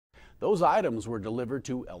Those items were delivered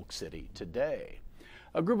to Elk City today.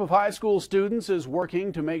 A group of high school students is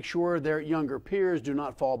working to make sure their younger peers do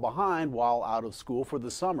not fall behind while out of school for the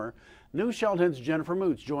summer. News Channel 10's Jennifer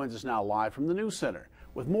Moots joins us now live from the News Center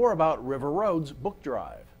with more about River Road's book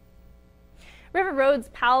drive. River Road's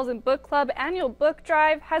Pals and Book Club annual book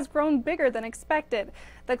drive has grown bigger than expected.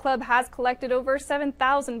 The club has collected over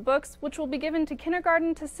 7,000 books, which will be given to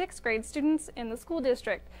kindergarten to 6th grade students in the school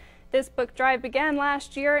district. This book drive began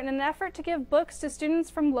last year in an effort to give books to students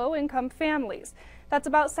from low-income families. That's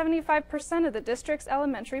about 75% of the district's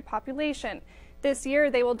elementary population. This year,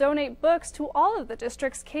 they will donate books to all of the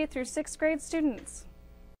district's K through 6th grade students.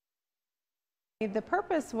 The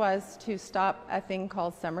purpose was to stop a thing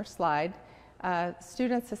called summer slide.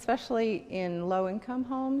 Students, especially in low-income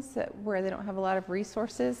homes where they don't have a lot of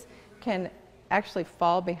resources, can actually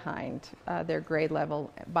fall behind their grade level.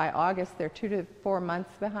 By August, they're 2 to 4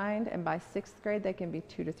 months behind, and by 6th grade, they can be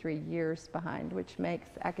 2 to 3 years behind, which makes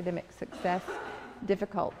academic success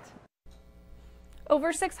difficult.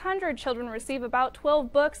 Over 600 children receive about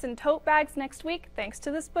 12 books and tote bags next week thanks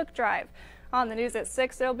to this book drive. On the news at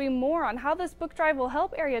 6, there'll be more on how this book drive will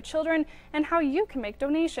help area children and how you can make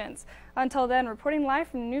donations. Until then, reporting live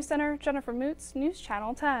from the News Center, Jennifer Moots, News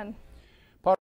Channel 10.